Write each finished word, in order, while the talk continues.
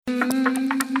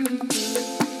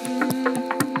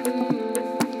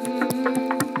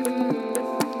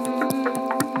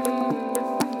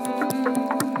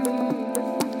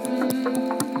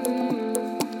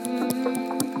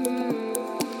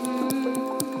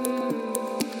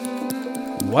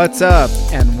What's up,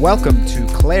 and welcome to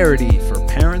Clarity for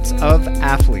Parents of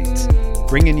Athletes,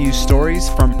 bringing you stories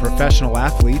from professional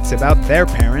athletes about their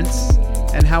parents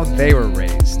and how they were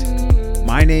raised.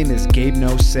 My name is Gabe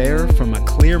Nosair from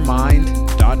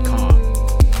aclearmind.com.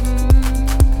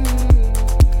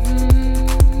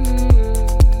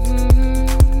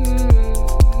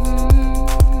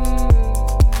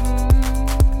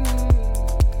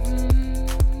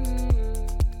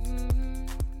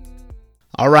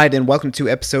 All right, and welcome to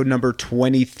episode number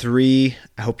 23.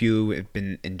 I hope you have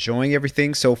been enjoying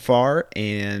everything so far.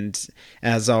 And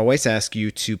as always, I ask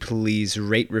you to please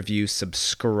rate, review,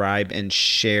 subscribe, and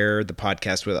share the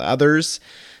podcast with others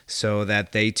so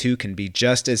that they too can be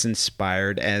just as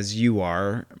inspired as you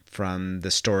are from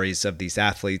the stories of these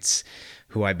athletes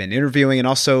who I've been interviewing, and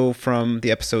also from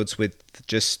the episodes with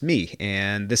just me.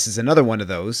 And this is another one of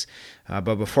those.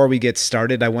 But before we get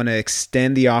started, I want to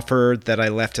extend the offer that I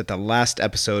left at the last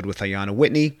episode with Ayanna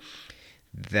Whitney,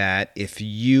 that if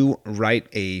you write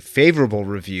a favorable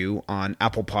review on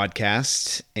Apple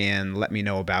Podcasts and let me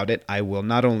know about it, I will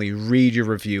not only read your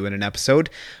review in an episode,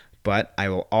 but I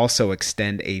will also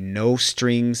extend a no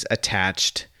strings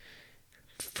attached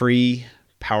free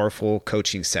powerful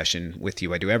coaching session with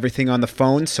you. I do everything on the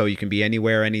phone, so you can be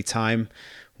anywhere, anytime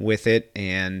with it,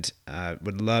 and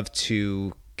would love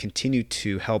to continue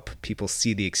to help people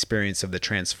see the experience of the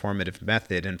transformative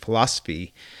method and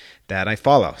philosophy that I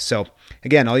follow. So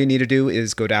again, all you need to do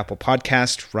is go to Apple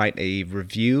Podcast, write a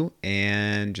review,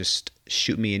 and just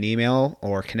shoot me an email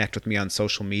or connect with me on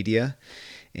social media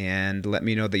and let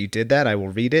me know that you did that. I will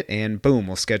read it, and boom,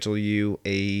 we'll schedule you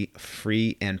a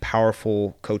free and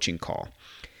powerful coaching call.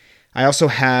 I also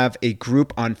have a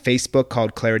group on Facebook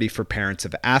called Clarity for Parents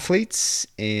of Athletes,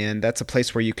 and that's a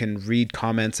place where you can read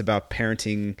comments about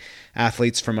parenting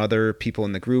athletes from other people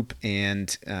in the group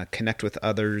and connect with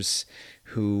others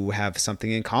who have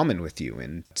something in common with you.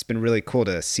 And it's been really cool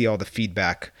to see all the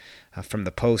feedback from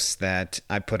the posts that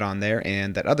I put on there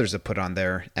and that others have put on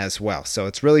there as well. So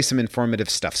it's really some informative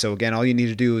stuff. So again, all you need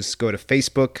to do is go to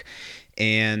Facebook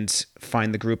and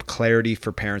find the group Clarity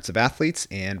for Parents of Athletes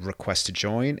and request to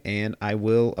join, and I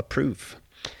will approve.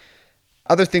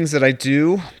 Other things that I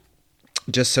do,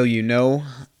 just so you know,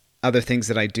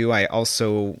 I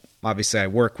also, obviously I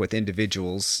work with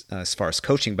individuals as far as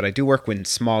coaching, but I do work with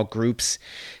small groups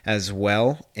as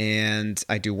well, and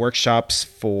I do workshops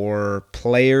for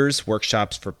players,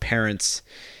 workshops for parents,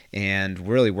 and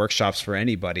really workshops for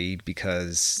anybody,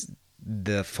 because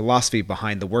the philosophy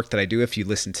behind the work that I do, if you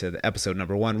listen to the episode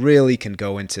number 1, really can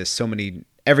go into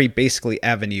every basically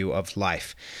avenue of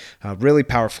life. Really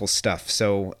powerful stuff.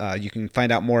 So you can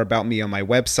find out more about me on my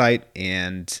website,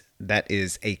 and that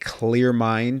is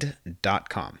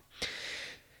aclearmind.com.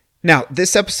 Now,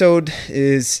 this episode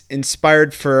is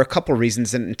inspired for a couple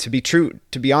reasons, and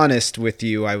to be honest with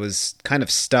you, I was kind of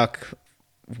stuck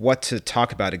what to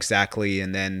talk about exactly,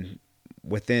 and then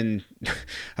within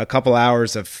a couple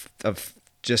hours of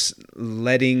just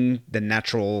letting the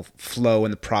natural flow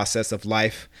and the process of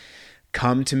life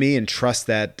come to me and trust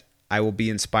that I will be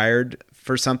inspired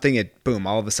for something,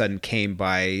 all of a sudden came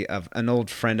by an old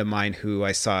her mine who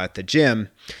I saw at the gym,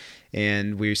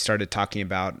 and we started talking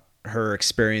about her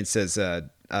experience as a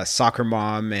soccer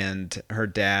mom and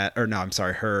her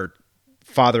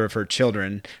father of her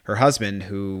children, her husband,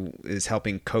 who is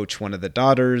helping coach one of the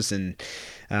daughters, and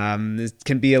it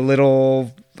can be a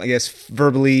little, I guess,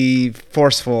 verbally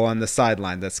forceful on the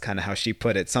sideline. That's kind of how she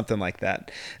put it, something like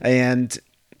that. And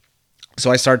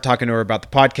so I started talking to her about the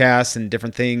podcast and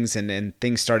different things, and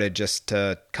things started just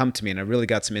to come to me, and I really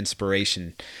got some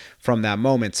inspiration from that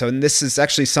moment. So, and this is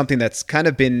actually something that's kind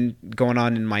of been going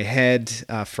on in my head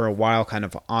for a while, kind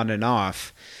of on and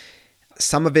off.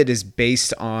 Some of it is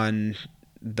based on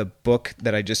the book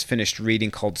that I just finished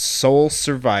reading called Soul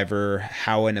Survivor: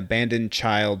 How an Abandoned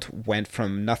Child Went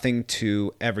from Nothing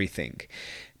to Everything.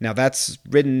 Now, that's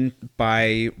written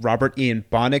by Robert Ian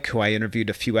Bonnick, who I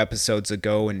interviewed a few episodes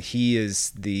ago, and he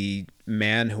is the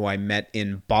man who I met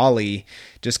in Bali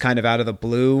just kind of out of the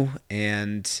blue,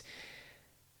 and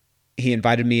he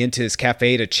invited me into his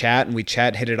cafe to chat, and we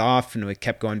hit it off, and we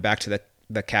kept going back to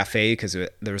the cafe because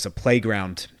there was a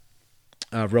playground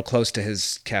real close to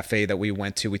his cafe that we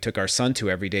went to. We took our son to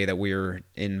every day that we were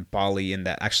in Bali, in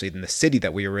the city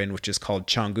that we were in, which is called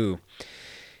Canggu.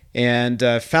 And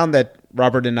found that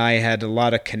Robert and I had a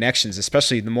lot of connections,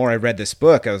 especially the more I read this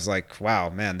book. I was like, wow,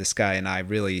 man, this guy and I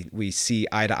we see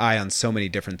eye to eye on so many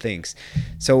different things.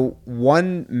 So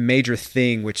one major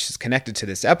thing which is connected to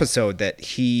this episode that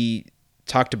he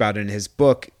talked about in his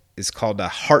book is called a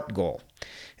heart goal.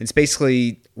 It's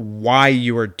basically why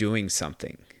you are doing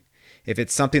something. If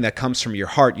it's something that comes from your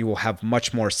heart, you will have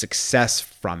much more success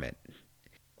from it.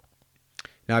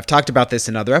 Now, I've talked about this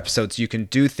in other episodes. You can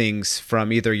do things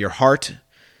from either your heart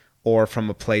or from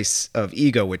a place of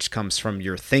ego, which comes from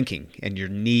your thinking and your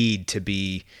need to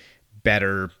be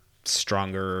better,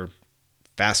 stronger,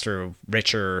 faster,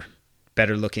 richer,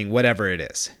 better looking, whatever it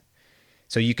is.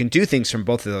 So you can do things from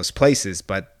both of those places,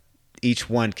 but each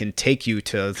one can take you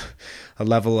to a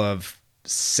level of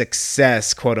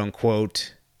success, quote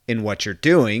unquote, in what you're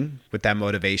doing with that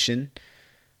motivation.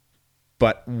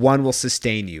 But one will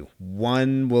sustain you.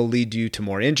 One will lead you to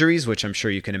more injuries, which I'm sure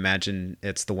you can imagine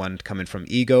it's the one coming from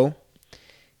ego.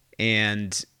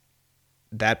 And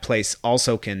that place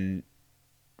also can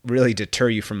really deter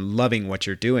you from loving what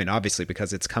you're doing, obviously,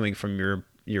 because it's coming from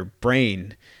your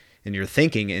brain and your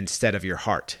thinking instead of your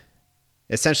heart.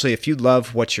 Essentially, if you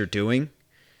love what you're doing,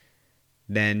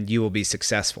 then you will be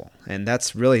successful. And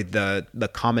that's really the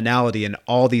commonality in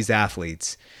all these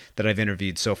athletes that I've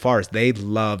interviewed so far, is they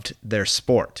loved their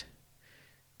sport.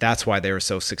 That's why they were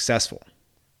so successful.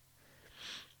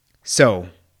 So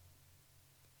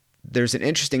there's an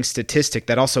interesting statistic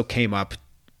that also came up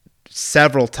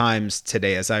several times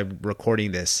today as I'm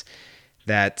recording this,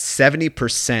 that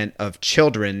 70% of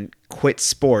children quit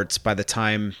sports by the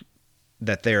time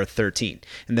that they are 13.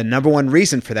 And the number one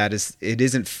reason for that is it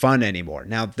isn't fun anymore.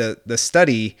 Now, the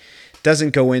study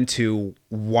doesn't go into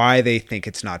why they think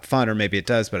it's not fun, or maybe it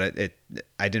does, but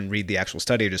I didn't read the actual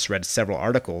study. I just read several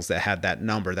articles that had that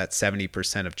number, that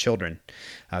 70% of children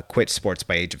quit sports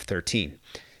by age of 13.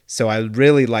 So I'd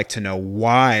really like to know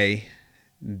why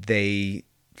they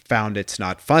found it's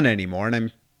not fun anymore. And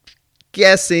I'm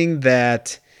guessing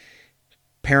that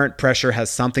parent pressure has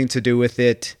something to do with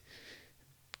it.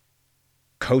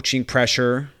 Coaching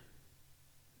pressure,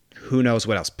 who knows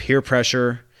what else, peer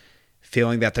pressure,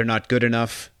 feeling that they're not good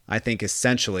enough, I think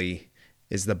essentially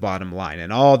is the bottom line.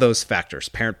 And all those factors,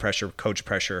 parent pressure, coach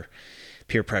pressure,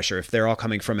 peer pressure, if they're all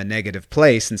coming from a negative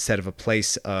place instead of a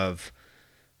place of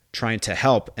trying to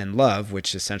help and love,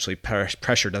 which essentially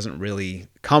pressure doesn't really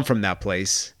come from that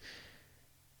place,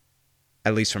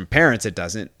 at least from parents it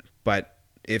doesn't. But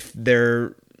if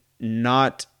they're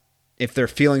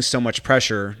feeling so much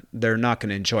pressure, they're not going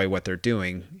to enjoy what they're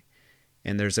doing.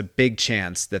 And there's a big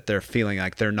chance that they're feeling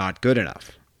like they're not good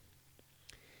enough.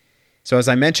 So as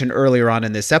I mentioned earlier on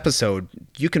in this episode,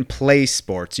 you can play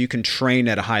sports, you can train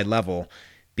at a high level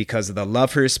because of the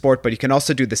love for your sport, but you can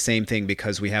also do the same thing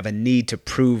because we have a need to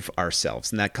prove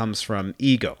ourselves, and that comes from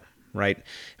ego, right?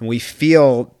 And we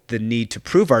feel the need to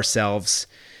prove ourselves.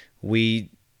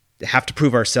 We have to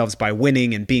prove ourselves by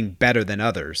winning and being better than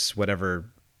others, whatever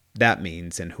that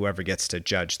means, and whoever gets to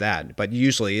judge that. But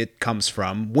usually it comes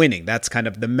from winning. That's kind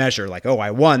of the measure, like, oh,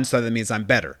 I won, so that means I'm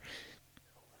better,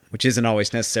 which isn't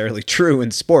always necessarily true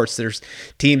in sports. There's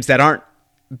teams that aren't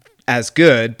as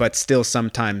good, but still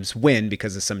sometimes win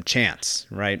because of some chance,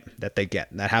 right, that they get.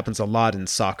 And that happens a lot in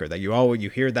soccer, that you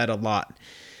hear that a lot.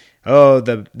 Oh,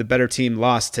 the better team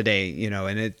lost today,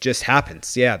 and it just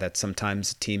happens. Yeah, that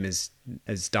sometimes a team is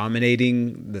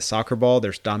dominating the soccer ball,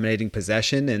 they're dominating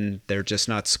possession, and they're just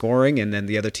not scoring, and then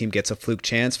the other team gets a fluke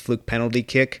penalty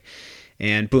kick,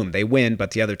 and boom, they win,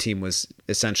 but the other team was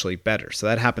essentially better. So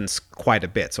that happens quite a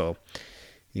bit. So,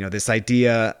 this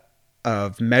idea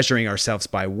of measuring ourselves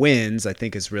by wins, I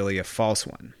think, is really a false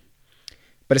one.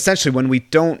 But essentially, when we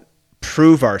don't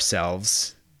prove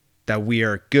ourselves that we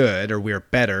are good or we are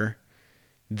better,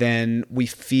 then we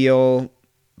feel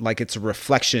like it's a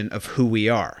reflection of who we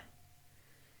are.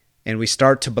 And we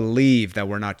start to believe that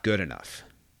we're not good enough.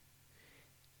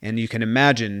 And you can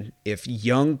imagine if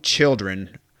young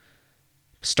children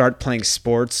start playing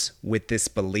sports with this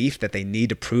belief that they need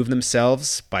to prove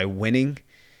themselves by winning,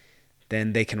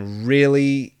 then they can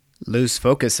really lose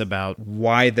focus about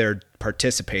why they're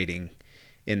participating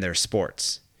in their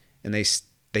sports. And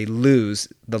they lose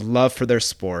the love for their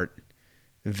sport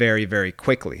very, very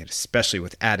quickly, especially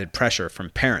with added pressure from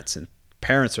parents. And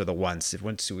parents are the ones,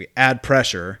 once we add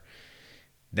pressure,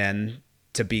 then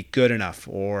to be good enough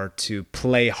or to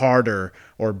play harder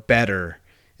or better,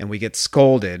 and we get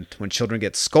scolded. When children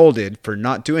get scolded for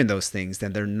not doing those things,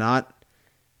 then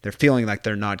they're feeling like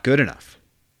they're not good enough.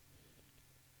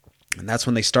 And that's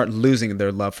when they start losing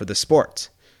their love for the sport.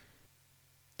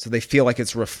 So they feel like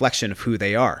it's a reflection of who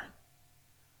they are.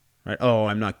 Right? Oh,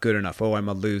 I'm not good enough. Oh, I'm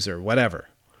a loser, whatever.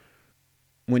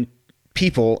 When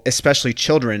people, especially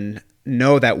children,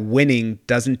 know that winning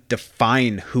doesn't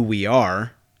define who we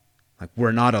are, like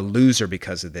we're not a loser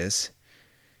because of this,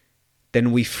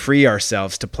 then we free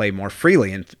ourselves to play more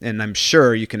freely. And I'm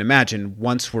sure you can imagine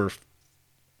once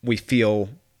we feel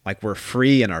like we're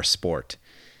free in our sport,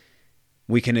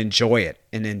 we can enjoy it.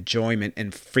 And enjoyment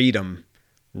and freedom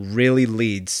really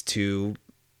leads to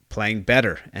playing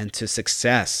better and to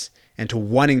success and to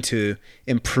wanting to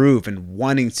improve and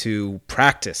wanting to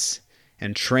practice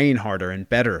and train harder and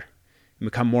better and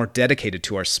become more dedicated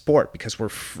to our sport because we're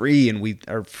free and we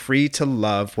are free to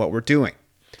love what we're doing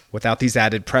without these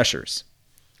added pressures.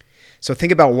 So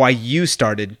think about why you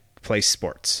started to play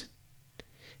sports.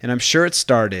 And I'm sure it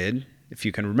started, if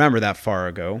you can remember that far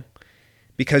ago,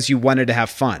 because you wanted to have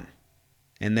fun.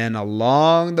 And then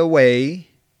along the way,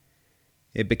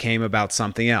 it became about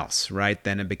something else, right?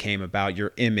 Then it became about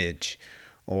your image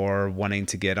or wanting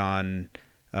to get on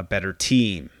a better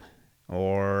team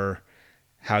or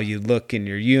how you look in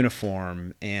your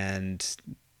uniform and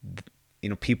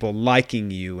people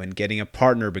liking you and getting a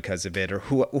partner because of it, or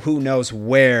who knows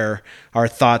where our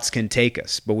thoughts can take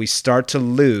us. But we start to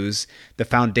lose the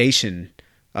foundation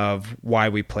of why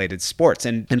we played at sports.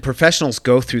 And professionals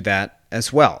go through that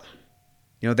as well.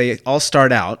 They all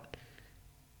start out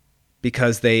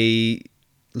because they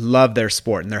love their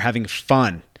sport and they're having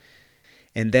fun.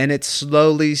 And then it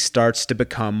slowly starts to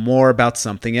become more about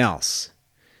something else,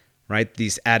 right?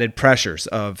 These added pressures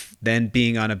of then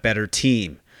being on a better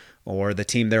team or the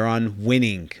team they're on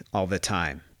winning all the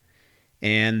time.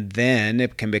 And then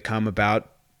it can become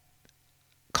about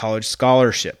college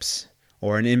scholarships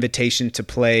or an invitation to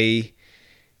play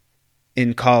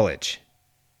in college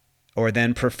or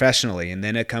then professionally. And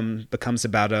then it becomes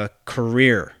about a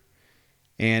career.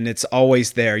 And it's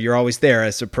always there. You're always there.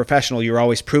 As a professional, you're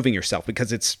always proving yourself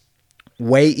because it's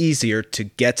way easier to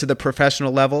get to the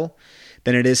professional level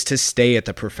than it is to stay at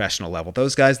the professional level.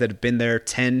 Those guys that have been there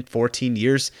 10, 14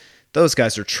 years, those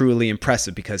guys are truly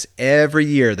impressive because every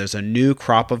year there's a new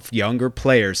crop of younger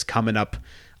players coming up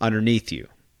underneath you.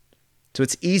 So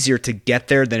it's easier to get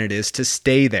there than it is to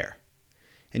stay there.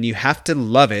 And you have to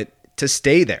love it to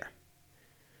stay there.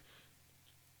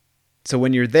 So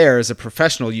when you're there as a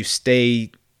professional, you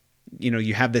stay,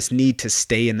 you have this need to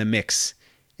stay in the mix,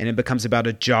 and it becomes about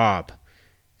a job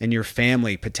and your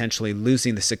family potentially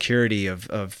losing the security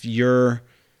of your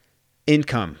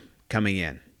income coming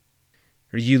in.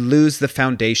 Or you lose the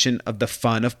foundation of the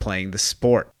fun of playing the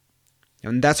sport.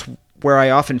 And that's where I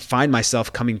often find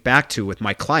myself coming back to with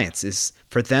my clients, is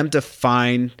for them to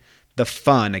find the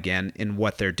fun again in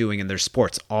what they're doing in their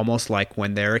sports, almost like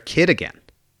when they're a kid again.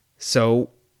 So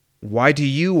why do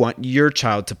you want your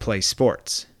child to play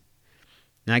sports?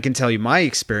 And I can tell you my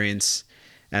experience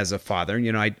as a father.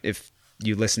 If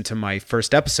you listen to my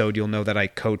first episode, you'll know that I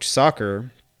coach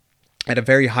soccer at a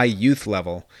very high youth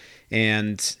level.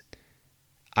 And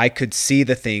I could see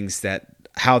the things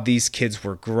how these kids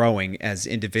were growing as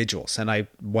individuals. And I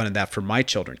wanted that for my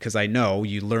children because I know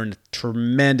you learn a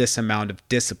tremendous amount of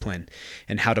discipline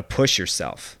and how to push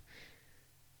yourself.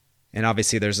 And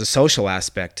obviously there's a social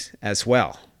aspect as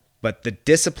well. But the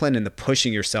discipline and the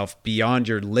pushing yourself beyond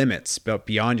your limits, but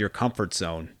beyond your comfort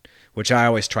zone, which I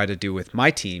always try to do with my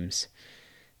teams,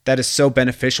 that is so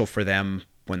beneficial for them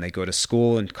when they go to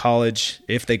school and college,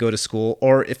 if they go to school,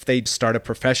 or if they start a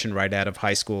profession right out of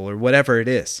high school or whatever it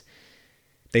is.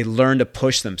 They learn to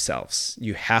push themselves.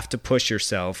 You have to push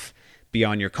yourself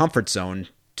beyond your comfort zone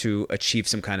to achieve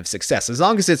some kind of success, as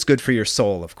long as it's good for your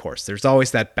soul, of course. There's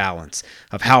always that balance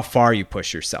of how far you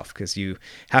push yourself because you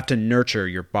have to nurture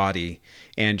your body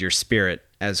and your spirit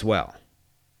as well.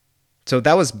 So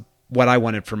that was what I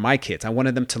wanted for my kids. I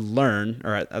wanted them to learn,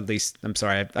 or at least,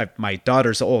 my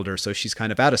daughter's older, so she's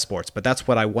kind of out of sports, but that's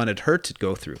what I wanted her to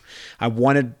go through. I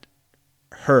wanted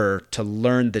her to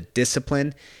learn the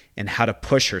discipline and how to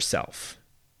push herself.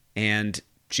 And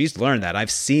she's learned that.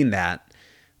 I've seen that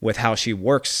with how she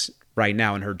works right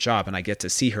now in her job, and I get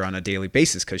to see her on a daily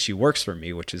basis because she works for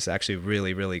me, which is actually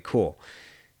really, really cool.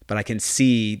 But I can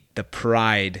see the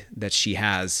pride that she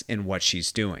has in what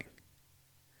she's doing.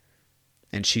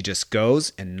 And she just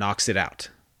goes and knocks it out.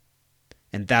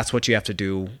 And that's what you have to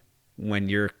do when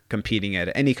you're competing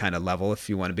at any kind of level if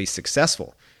you want to be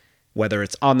successful, whether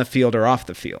it's on the field or off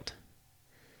the field.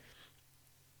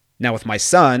 Now with my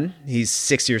son, he's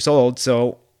 6 years old,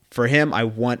 so for him, I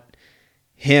want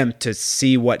him to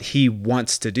see what he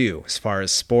wants to do as far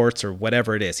as sports or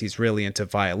whatever it is. He's really into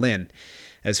violin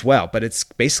as well, but it's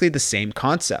basically the same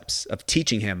concepts of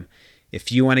teaching him.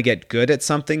 If you want to get good at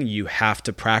something, you have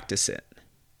to practice it.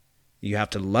 You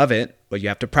have to love it, but you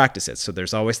have to practice it. So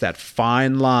there's always that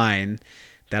fine line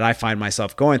that I find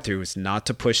myself going through, is not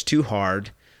to push too hard,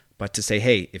 but to say,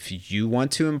 hey, if you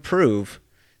want to improve,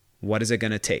 what is it going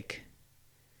to take?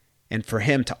 And for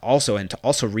him to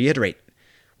also reiterate,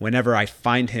 whenever I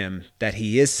find him that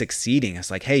he is succeeding,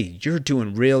 it's like, hey, you're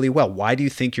doing really well. Why do you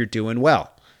think you're doing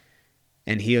well?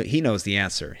 And he knows the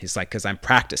answer. He's like, because I'm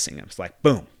practicing. It's like,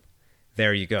 boom,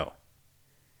 there you go.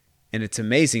 And it's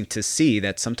amazing to see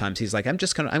that sometimes he's like, I'm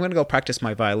going to go practice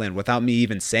my violin without me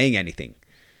even saying anything,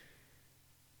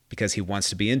 because he wants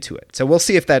to be into it. So we'll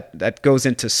see if that goes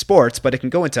into sports, but it can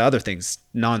go into other things,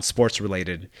 non-sports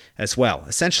related as well.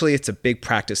 Essentially, it's a big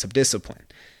practice of discipline.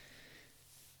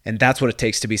 And that's what it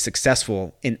takes to be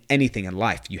successful in anything in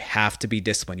life. You have to be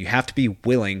disciplined. You have to be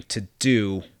willing to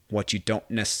do what you don't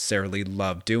necessarily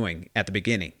love doing at the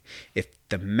beginning. If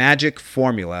the magic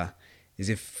formula is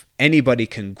if anybody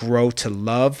can grow to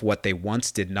love what they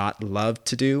once did not love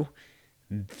to do,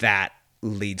 that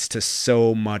leads to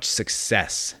so much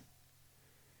success.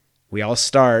 We all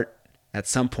start at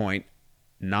some point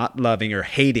not loving or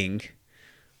hating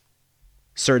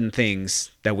certain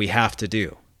things that we have to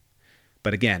do.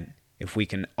 But again, if we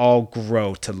can all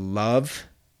grow to love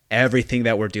everything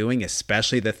that we're doing,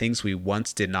 especially the things we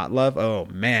once did not love, oh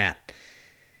man,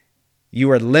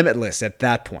 you are limitless at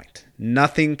that point.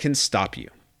 Nothing can stop you.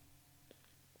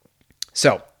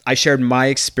 So I shared my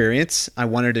experience. I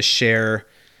wanted to share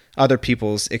other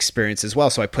people's experience as well.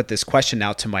 So I put this question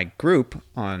out to my group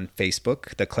on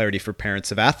Facebook, the Clarity for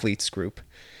Parents of Athletes group.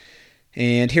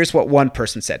 And here's what one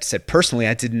person said. It said, personally,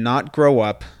 I did not grow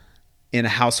up in a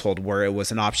household where it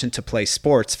was an option to play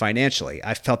sports financially.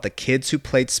 I felt the kids who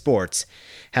played sports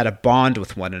had a bond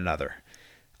with one another.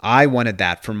 I wanted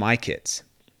that for my kids.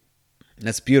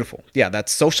 That's beautiful. Yeah, that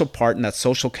social part and that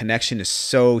social connection is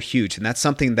so huge. And that's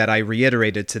something that I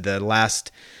reiterated to the last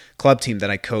club team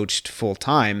that I coached full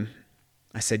time.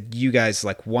 I said, you guys,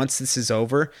 like, once this is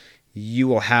over,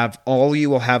 all you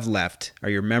will have left are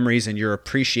your memories and your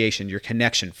appreciation, your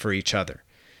connection for each other.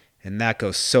 And that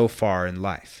goes so far in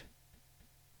life.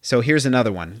 So here's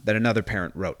another one that another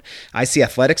parent wrote. I see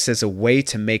athletics as a way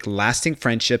to make lasting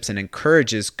friendships and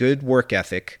encourages good work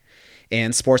ethic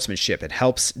and sportsmanship. It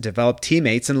helps develop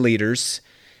teammates and leaders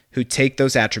who take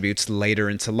those attributes later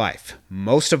into life.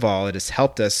 Most of all, it has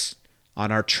helped us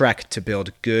on our trek to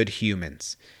build good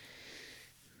humans.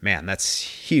 Man, that's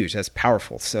huge. That's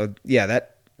powerful. So yeah,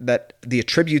 that the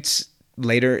attributes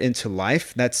later into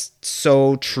life, that's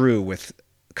so true with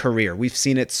career. We've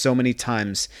seen it so many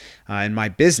times in my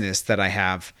business that I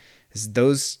have, is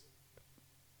those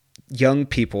young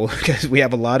people, because we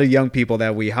have a lot of young people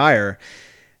that we hire,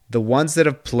 the ones that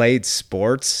have played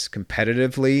sports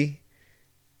competitively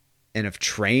and have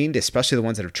trained, especially the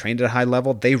ones that have trained at a high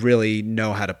level, they really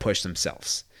know how to push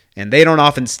themselves. And they don't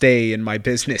often stay in my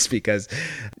business because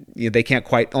they can't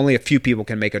only a few people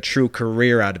can make a true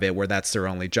career out of it where that's their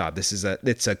only job.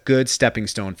 It's a good stepping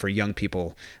stone for young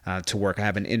people to work. I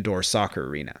have an indoor soccer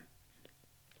arena.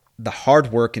 The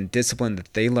hard work and discipline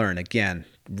that they learn, again,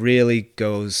 really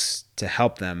goes to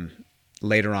help them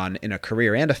later on in a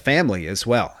career and a family as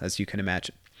well, as you can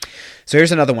imagine. So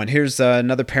here's another one. Here's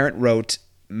another parent wrote,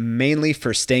 mainly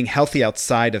for staying healthy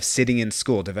outside of sitting in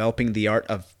school, developing the art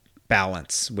of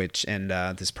balance,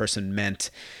 this person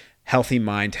meant healthy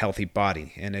mind, healthy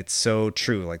body. And it's so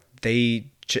true. Like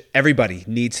everybody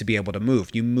needs to be able to move.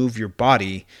 You move your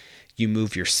body, you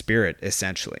move your spirit,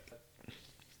 essentially.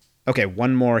 Okay,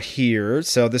 one more here.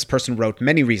 So this person wrote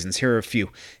many reasons. Here are a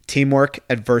few. Teamwork,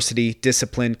 adversity,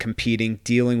 discipline, competing,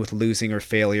 dealing with losing or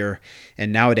failure.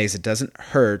 And nowadays it doesn't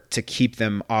hurt to keep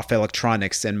them off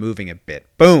electronics and moving a bit.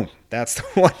 Boom. That's the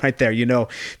one right there.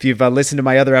 If you've listened to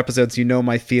my other episodes, you know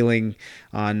my feeling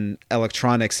on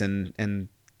electronics and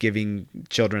giving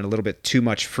children a little bit too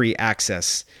much free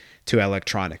access to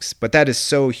electronics. But that is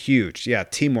so huge. Yeah,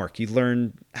 teamwork. You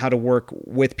learn how to work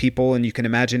with people, and you can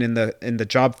imagine in the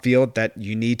job field that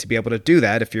you need to be able to do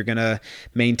that if you're going to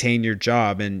maintain your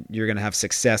job and you're going to have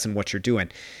success in what you're doing.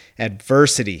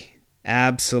 Adversity.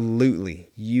 Absolutely.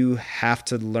 You have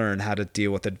to learn how to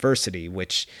deal with adversity,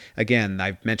 which, again,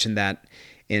 I've mentioned that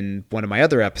in one of my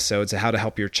other episodes, how to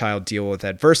help your child deal with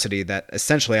adversity, that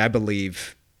essentially I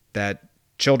believe that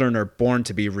children are born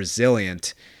to be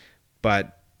resilient,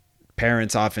 but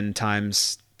parents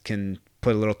oftentimes can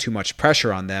put a little too much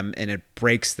pressure on them, and it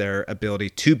breaks their ability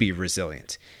to be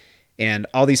resilient. And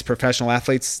all these professional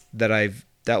athletes that I've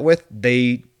dealt with,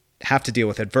 they have to deal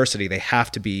with adversity. They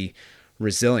have to be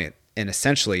resilient. And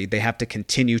essentially, they have to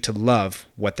continue to love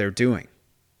what they're doing.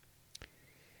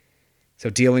 So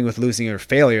dealing with losing or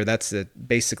failure, that's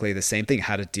basically the same thing,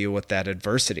 how to deal with that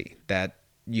adversity, that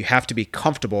you have to be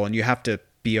comfortable and you have to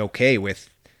be okay with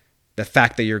the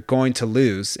fact that you're going to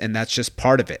lose, and that's just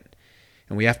part of it.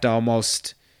 And we have to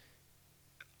almost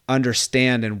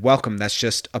understand and welcome that's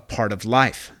just a part of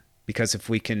life. Because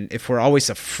if we're always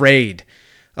afraid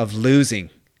of losing,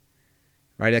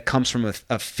 right, it comes from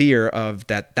a fear of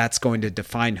that's going to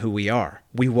define who we are.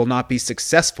 We will not be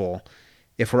successful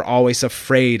if we're always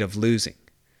afraid of losing.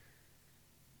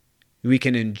 We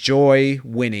can enjoy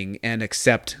winning and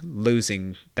accept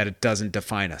losing, that it doesn't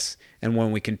define us. And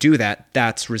when we can do that,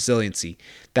 that's resiliency.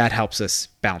 That helps us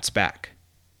bounce back.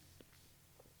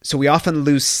 So we often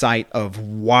lose sight of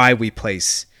why we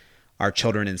place our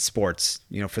children in sports,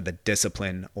 for the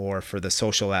discipline or for the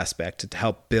social aspect to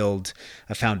help build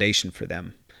a foundation for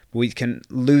them. We can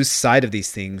lose sight of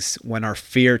these things when our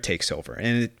fear takes over.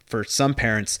 And for some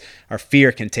parents, our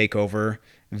fear can take over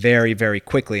very, very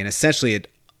quickly. And essentially,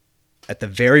 at the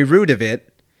very root of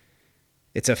it,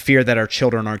 it's a fear that our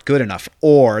children aren't good enough,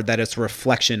 or that it's a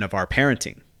reflection of our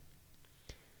parenting.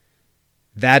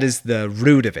 That is the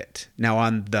root of it. Now,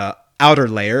 on the outer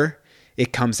layer,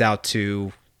 it comes out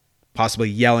to possibly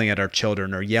yelling at our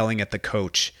children, or yelling at the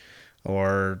coach,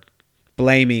 or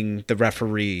blaming the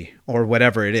referee, or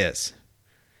whatever it is.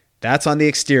 That's on the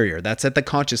exterior. That's at the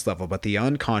conscious level. But the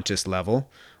unconscious level,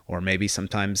 or maybe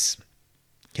sometimes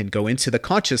can go into the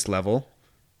conscious level,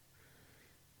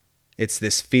 it's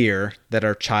this fear that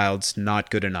our child's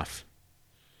not good enough.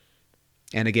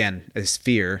 And again, this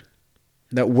fear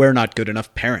that we're not good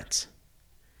enough parents.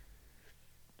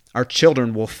 Our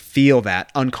children will feel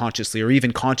that unconsciously, or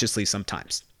even consciously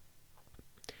sometimes.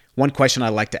 One question I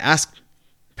like to ask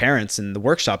parents in the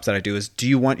workshops that I do is, do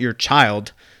you want your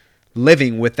child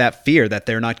living with that fear that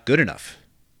they're not good enough?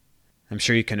 I'm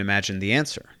sure you can imagine the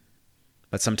answer.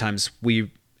 But sometimes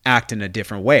we act in a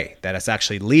different way, that is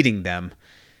actually leading them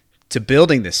to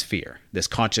building this fear, this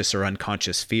conscious or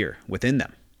unconscious fear within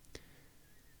them.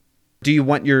 Do you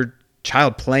want your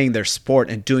child playing their sport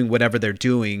and doing whatever they're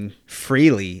doing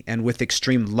freely and with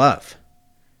extreme love?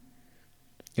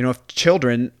 If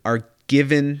children are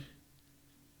given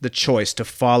the choice to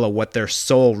follow what their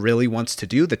soul really wants to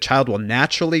do, the child will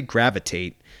naturally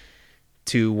gravitate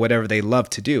to whatever they love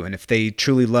to do. And if they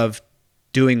truly love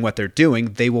doing what they're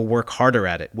doing, they will work harder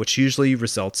at it, which usually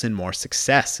results in more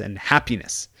success and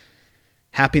happiness.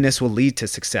 Happiness will lead to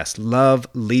success. Love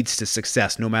leads to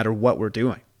success no matter what we're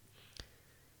doing.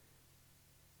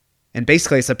 And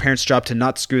basically, it's a parent's job to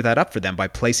not screw that up for them by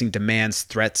placing demands,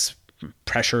 threats,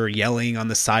 pressure, yelling on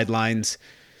the sidelines,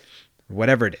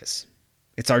 whatever it is.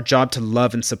 It's our job to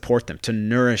love and support them, to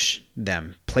nourish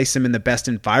them, place them in the best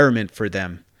environment for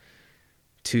them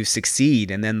to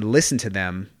succeed, and then listen to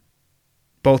them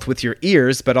both with your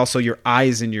ears, but also your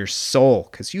eyes and your soul,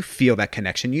 because you feel that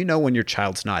connection. You know when your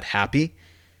child's not happy.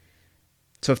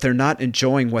 So if they're not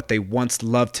enjoying what they once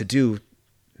loved to do,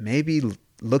 maybe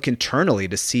look internally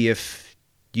to see if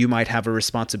you might have a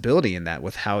responsibility in that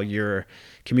with how you're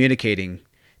communicating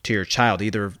to your child,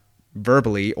 either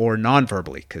verbally or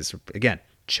non-verbally. Because again,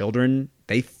 children,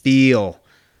 they feel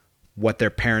what their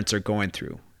parents are going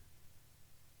through.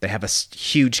 They have a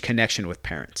huge connection with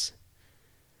parents.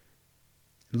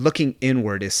 Looking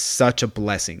inward is such a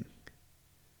blessing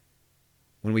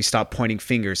when we stop pointing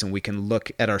fingers and we can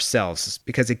look at ourselves,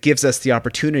 because it gives us the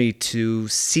opportunity to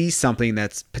see something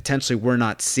that's potentially we're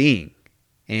not seeing,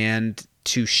 and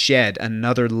to shed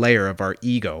another layer of our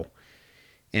ego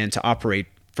and to operate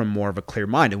from more of a clear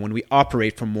mind. And when we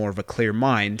operate from more of a clear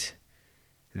mind,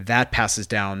 that passes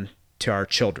down to our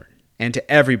children and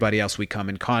to everybody else we come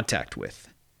in contact with.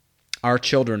 Our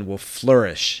children will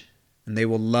flourish and they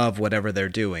will love whatever they're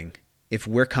doing if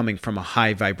we're coming from a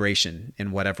high vibration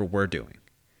in whatever we're doing.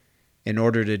 In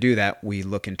order to do that, we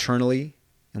look internally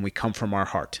and we come from our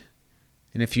heart.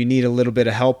 And if you need a little bit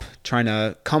of help trying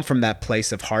to come from that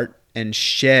place of heart and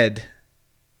shed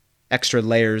extra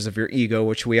layers of your ego,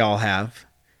 which we all have,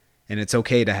 and it's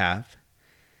okay to have,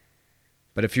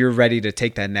 but if you're ready to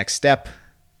take that next step,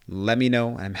 let me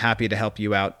know. I'm happy to help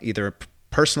you out, either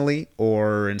personally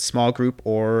or in small group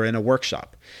or in a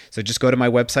workshop. So just go to my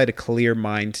website at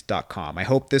clearmind.com. I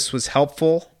hope this was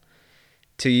helpful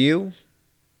to you.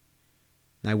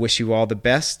 I wish you all the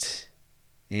best.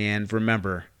 And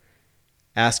remember,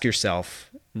 ask yourself,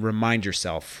 remind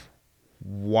yourself,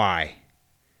 why?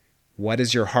 What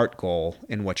is your heart goal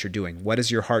in what you're doing? What is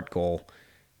your heart goal?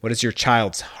 What is your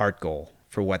child's heart goal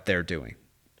for what they're doing?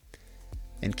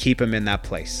 And keep them in that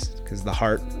place, because the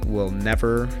heart will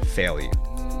never fail you.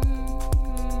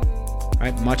 All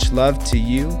right, much love to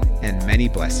you and many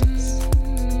blessings.